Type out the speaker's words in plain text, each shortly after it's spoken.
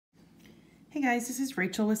Hey guys, this is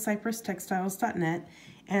Rachel with CypressTextiles.net,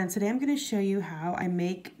 and today I'm going to show you how I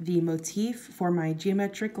make the motif for my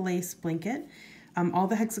geometric lace blanket. All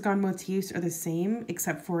the hexagon motifs are the same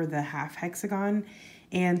except for the half hexagon,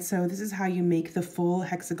 and so this is how you make the full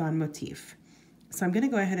hexagon motif. So I'm going to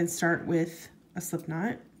go ahead and start with a slip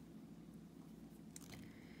knot.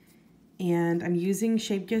 And I'm using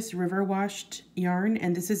Scheepjes river washed yarn,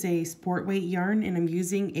 and this is a sport weight yarn, and I'm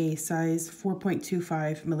using a size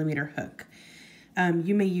 4.25 millimeter hook.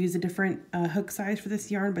 You may use a different hook size for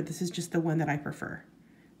this yarn, but this is just the one that I prefer.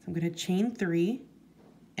 So I'm going to chain 3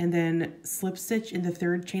 and then slip stitch in the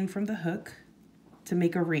 3rd chain from the hook to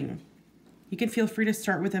make a ring. You can feel free to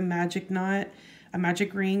start with a magic knot, a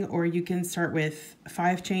magic ring, or you can start with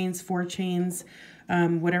 5 chains, 4 chains,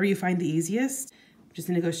 whatever you find the easiest. I'm just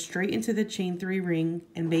going to go straight into the chain 3 ring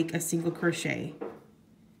and make a single crochet.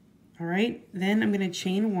 All right, then I'm going to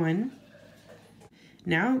chain 1.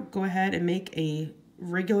 Now go ahead and make a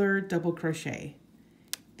regular double crochet.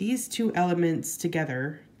 These two elements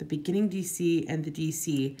together, the beginning DC and the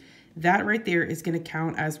DC, that right there is going to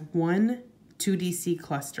count as one 2DC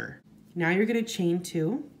cluster. Now you're going to chain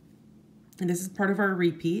 2, and this is part of our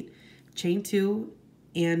repeat. Chain 2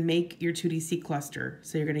 and make your 2DC cluster.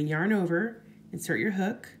 So you're going to yarn over, insert your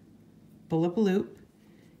hook, pull up a loop,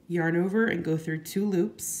 yarn over and go through 2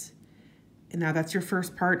 loops. And now that's your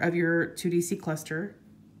first part of your 2DC cluster.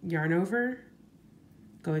 Yarn over,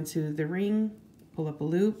 go into the ring, pull up a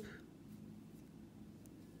loop,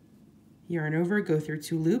 yarn over, go through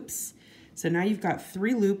 2 loops. So now you've got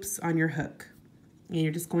 3 loops on your hook. And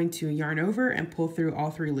you're just going to yarn over and pull through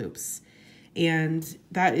all 3 loops. And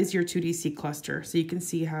that is your 2DC cluster. So you can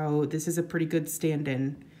see how this is a pretty good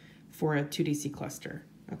stand-in for a 2DC cluster.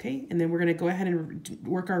 Okay, and then we're going to go ahead and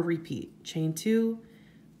work our repeat. Chain 2,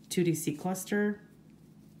 2DC cluster.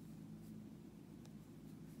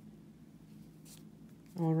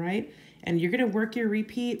 All right, and you're going to work your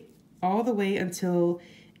repeat all the way until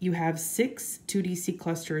you have 6 2DC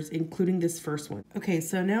clusters, including this first one. Okay,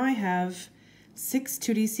 so now I have 6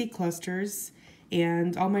 2DC clusters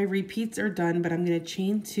and all my repeats are done, but I'm going to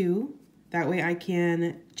chain 2. That way I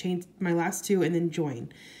can chain my last 2 and then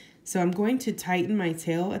join. So I'm going to tighten my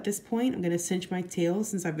tail at this point. I'm going to cinch my tail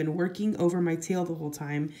since I've been working over my tail the whole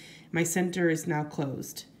time. My center is now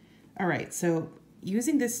closed. All right, so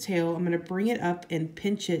using this tail, I'm going to bring it up and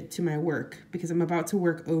pinch it to my work because I'm about to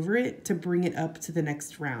work over it to bring it up to the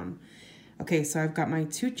next round. Okay, so I've got my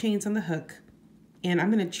 2 chains on the hook, and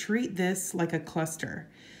I'm going to treat this like a cluster.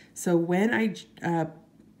 So when I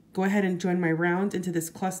go ahead and join my round into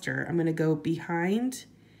this cluster, I'm going to go behind.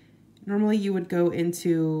 Normally you would go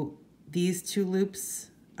into these 2 loops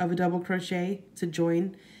of a double crochet to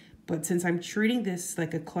join, but since I'm treating this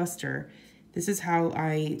like a cluster, this is how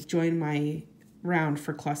I join my round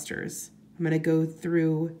for clusters. I'm going to go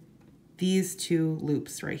through these 2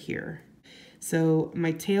 loops right here. So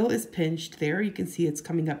my tail is pinched there. You can see it's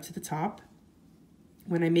coming up to the top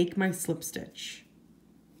when I make my slip stitch.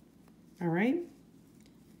 All right.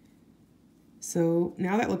 So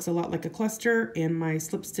now that looks a lot like a cluster, and my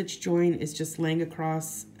slip stitch join is just laying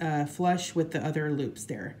across flush with the other loops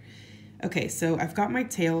there. Okay, so I've got my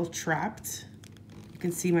tail trapped. You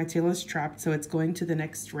can see my tail is trapped, so it's going to the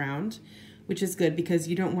next round, which is good because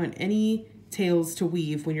you don't want any tails to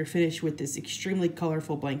weave when you're finished with this extremely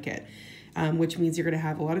colorful blanket, which means you're going to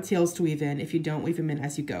have a lot of tails to weave in if you don't weave them in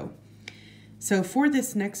as you go. So for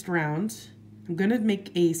this next round, I'm going to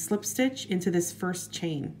make a slip stitch into this first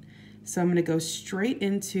chain. So I'm going to go straight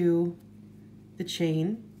into the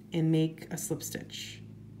chain and make a slip stitch.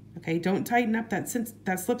 Okay, don't tighten up that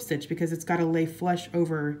slip stitch because it's got to lay flush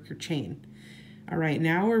over your chain. All right,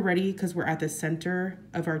 now we're ready because we're at the center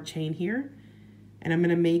of our chain here. And I'm going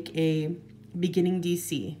to make a beginning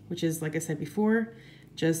DC, which is, like I said before,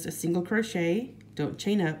 just a single crochet, don't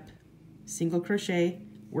chain up, single crochet,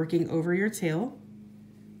 working over your tail,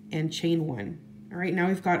 and chain 1. All right, now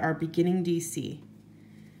we've got our beginning DC.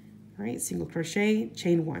 All right, single crochet,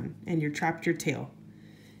 chain 1, and you're trapped your tail.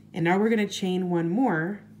 And now we're going to chain 1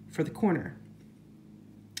 more for the corner.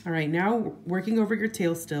 All right, now working over your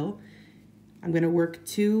tail still, I'm going to work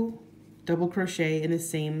 2 double crochet in the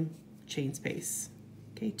same chain space.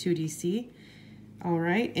 Okay, 2 DC. All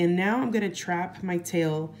right, and now I'm going to trap my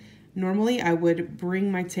tail. Normally I would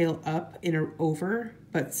bring my tail up and over,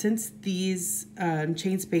 but since these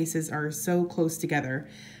chain spaces are so close together,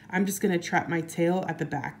 I'm just going to trap my tail at the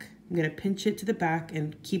back. I'm going to pinch it to the back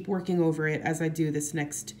and keep working over it as I do this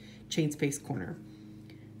next chain space corner.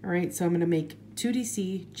 All right, so I'm going to make 2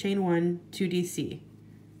 DC, chain 1, 2 DC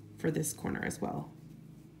for this corner as well.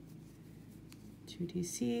 2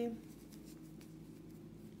 DC,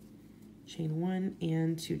 chain 1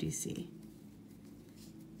 and 2 DC.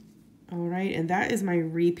 All right, and that is my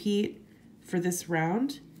repeat for this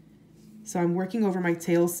round. So I'm working over my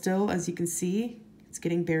tail still, as you can see, it's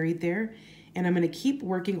getting buried there. And I'm gonna keep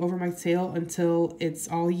working over my tail until it's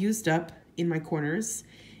all used up in my corners.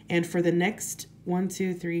 And for the next 1,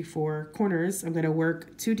 2, 3, 4 corners, I'm gonna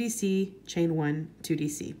work 2 DC, chain 1, 2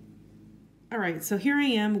 DC. All right, so here I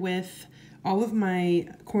am with all of my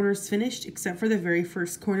corners finished except for the very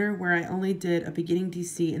first corner where I only did a beginning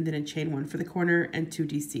DC and then a chain 1 for the corner and 2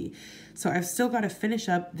 DC. So I've still got to finish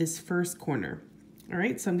up this first corner. All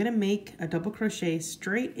right, so I'm gonna make a double crochet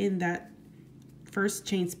straight in that first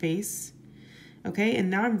chain space. Okay, and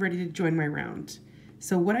now I'm ready to join my round.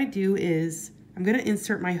 So what I do is I'm gonna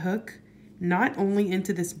insert my hook not only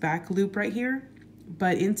into this back loop right here,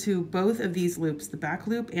 but into both of these loops, the back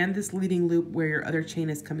loop and this leading loop where your other chain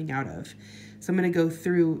is coming out of. So I'm gonna go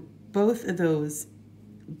through both of those,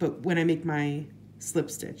 but when I make my slip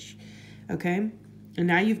stitch, okay? And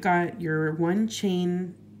now you've got your one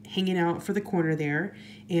chain hanging out for the corner there,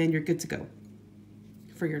 and you're good to go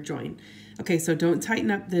for your join. Okay, so don't tighten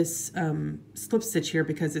up this slip stitch here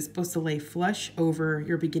because it's supposed to lay flush over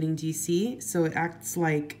your beginning DC, so it acts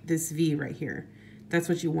like this V right here. That's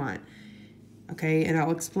what you want. Okay, and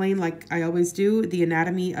I'll explain, like I always do, the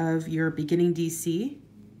anatomy of your beginning DC.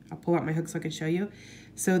 I'll pull out my hook so I can show you.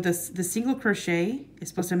 So the single crochet is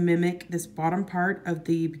supposed to mimic this bottom part of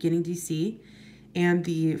the beginning DC, and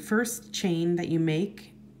the first chain that you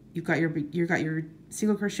make, you've got your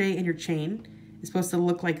single crochet and your chain is supposed to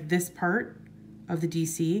look like this part of the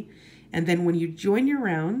DC, and then when you join your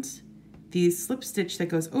round, the slip stitch that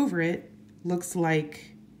goes over it looks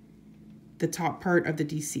like the top part of the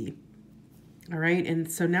DC. All right, and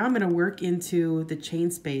so now I'm going to work into the chain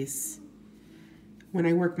space when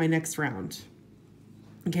I work my next round.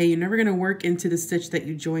 Okay, you're never going to work into the stitch that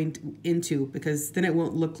you joined into because then it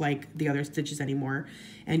won't look like the other stitches anymore.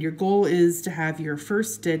 And your goal is to have your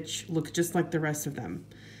first stitch look just like the rest of them.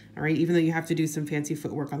 All right, even though you have to do some fancy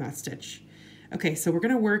footwork on that stitch. Okay, so we're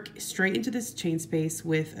going to work straight into this chain space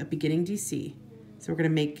with a beginning DC. So we're going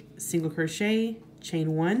to make single crochet,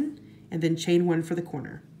 chain 1, and then chain 1 for the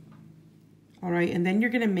corner. All right, and then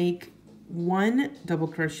you're gonna make 1 double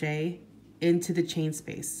crochet into the chain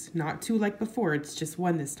space. Not 2 like before, it's just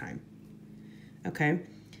 1 this time. Okay,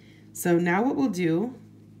 so now what we'll do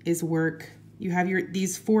is work, you have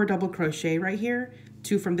these 4 double crochet right here,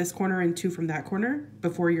 2 from this corner and 2 from that corner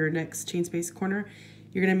before your next chain space corner.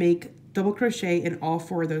 You're gonna make double crochet in all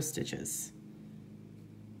 4 of those stitches.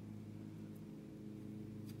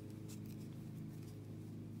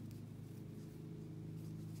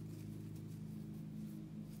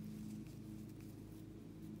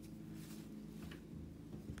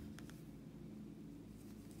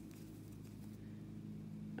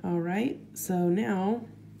 All right, so now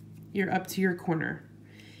you're up to your corner.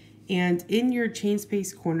 And in your chain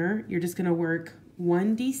space corner, you're just gonna work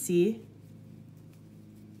 1 DC,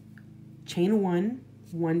 chain 1,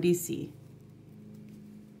 1 DC.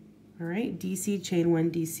 All right, DC, chain 1,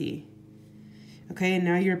 DC. Okay, and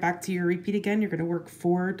now you're back to your repeat again. You're gonna work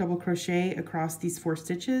 4 double crochet across these 4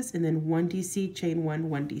 stitches and then 1 DC, chain 1,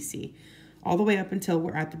 1 DC, all the way up until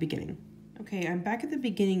we're at the beginning. Okay, I'm back at the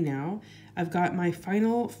beginning now. I've got my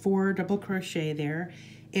final 4 double crochet there,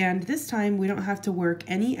 and this time we don't have to work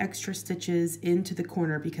any extra stitches into the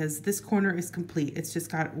corner because this corner is complete. It's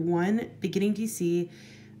just got 1 beginning DC,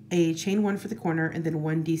 a chain 1 for the corner, and then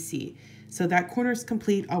 1 DC. So that corner is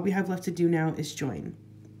complete. All we have left to do now is join.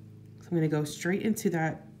 So I'm gonna go straight into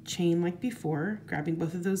that chain like before, grabbing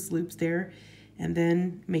both of those loops there, and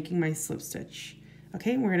then making my slip stitch.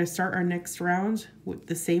 Okay, we're gonna start our next round with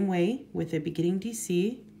the same way with a beginning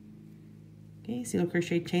DC. Okay, single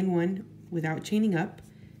crochet, chain 1 without chaining up,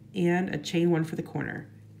 and a chain 1 for the corner.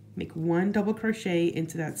 Make 1 double crochet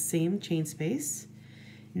into that same chain space.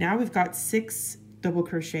 Now we've got 6 double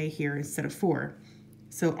crochet here instead of 4.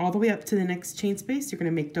 So all the way up to the next chain space, you're gonna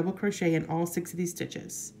make double crochet in all 6 of these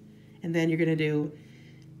stitches. And then you're gonna do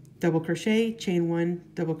double crochet, chain 1,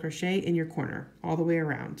 double crochet in your corner, all the way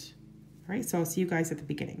around. All right, so I'll see you guys at the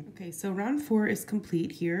beginning. Okay, so round 4 is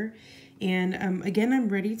complete here. And again, I'm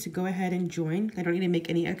ready to go ahead and join. I don't need to make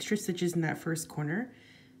any extra stitches in that first corner.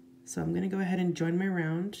 So I'm gonna go ahead and join my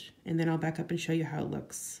round, and then I'll back up and show you how it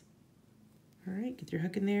looks. All right, get your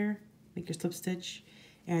hook in there, make your slip stitch,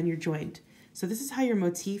 and you're joined. So this is how your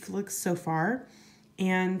motif looks so far.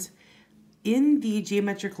 And in the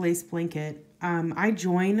geometric lace blanket, I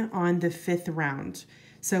join on the 5th round.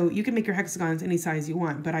 So you can make your hexagons any size you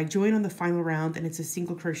want, but I join on the final round, and it's a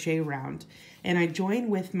single crochet round. And I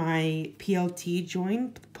join with my PLT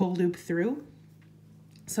join, pull loop through.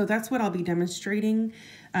 So that's what I'll be demonstrating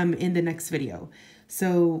in the next video.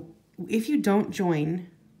 So if you don't join,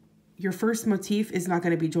 your first motif is not going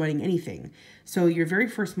to be joining anything. So your very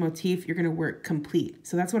first motif, you're going to work complete.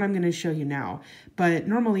 So that's what I'm going to show you now. But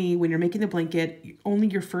normally when you're making the blanket, only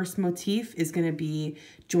your first motif is going to be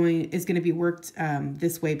worked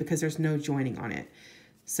this way because there's no joining on it.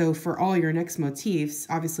 So for all your next motifs,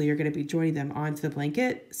 obviously you're going to be joining them onto the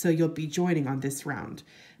blanket. So you'll be joining on this round.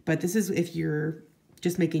 But this is if you're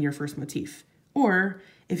just making your first motif. Or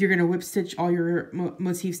if you're going to whip stitch all your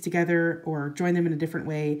motifs together or join them in a different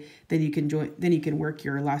way, then you can work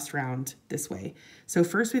your last round this way. So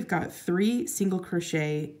first we've got 3 single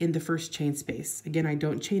crochet in the first chain space. Again, I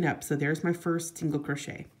don't chain up, so there's my first single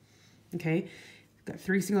crochet. Okay, got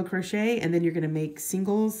 3 single crochet, and then you're going to make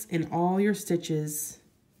singles in all your stitches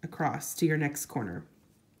across to your next corner.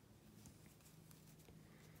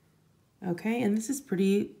 Okay, and this is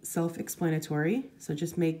pretty self-explanatory. So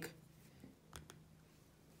just make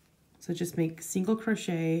single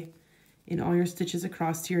crochet in all your stitches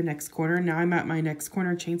across to your next corner. Now I'm at my next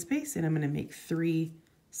corner chain space, and I'm going to make 3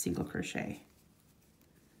 single crochet.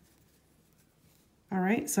 All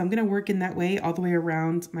right, so I'm going to work in that way all the way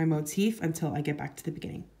around my motif until I get back to the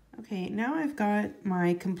beginning. Okay, now I've got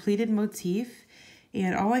my completed motif,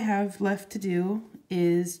 and all I have left to do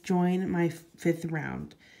is join my 5th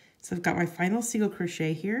round. So I've got my final single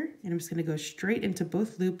crochet here, and I'm just going to go straight into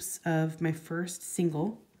both loops of my first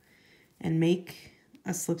single and make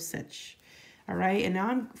a slip stitch. All right, and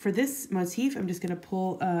now for this motif, I'm just going to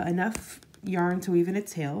pull enough yarn to weave in a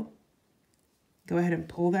tail. Go ahead and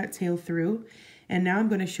pull that tail through, and now I'm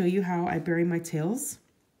going to show you how I bury my tails.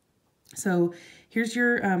 So here's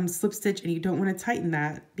your slip stitch, and you don't want to tighten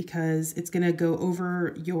that because it's going to go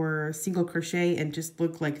over your single crochet and just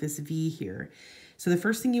look like this V here. So the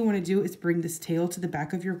first thing you want to do is bring this tail to the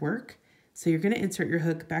back of your work. So you're going to insert your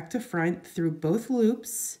hook back to front through both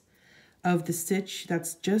loops of the stitch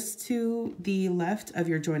that's just to the left of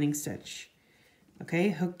your joining stitch. Okay,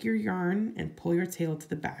 hook your yarn and pull your tail to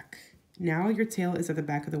the back. Now your tail is at the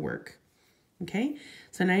back of the work. Okay,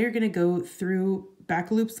 so now you're going to go through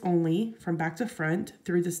back loops only from back to front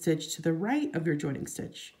through the stitch to the right of your joining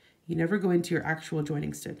stitch. You never go into your actual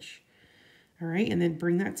joining stitch. All right, and then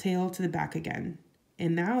bring that tail to the back again.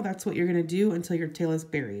 And now that's what you're going to do until your tail is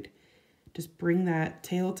buried. Just bring that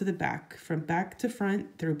tail to the back, from back to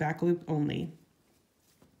front through back loop only.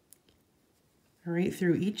 All right,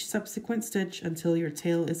 through each subsequent stitch until your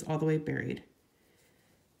tail is all the way buried.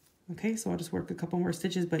 Okay, so I'll just work a couple more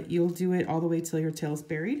stitches, but you'll do it all the way till your tail is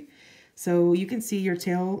buried. So you can see your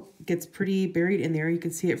tail gets pretty buried in there. You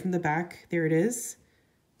can see it from the back. There it is.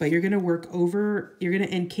 But you're going to work over, you're going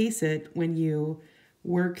to encase it when you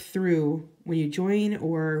work through, when you join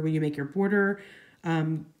or when you make your border.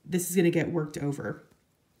 This is going to get worked over.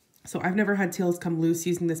 So I've never had tails come loose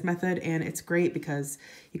using this method, and it's great because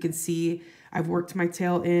you can see I've worked my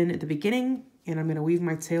tail in at the beginning, and I'm going to weave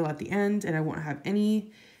my tail at the end, and I won't have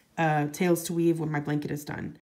any tails to weave when my blanket is done.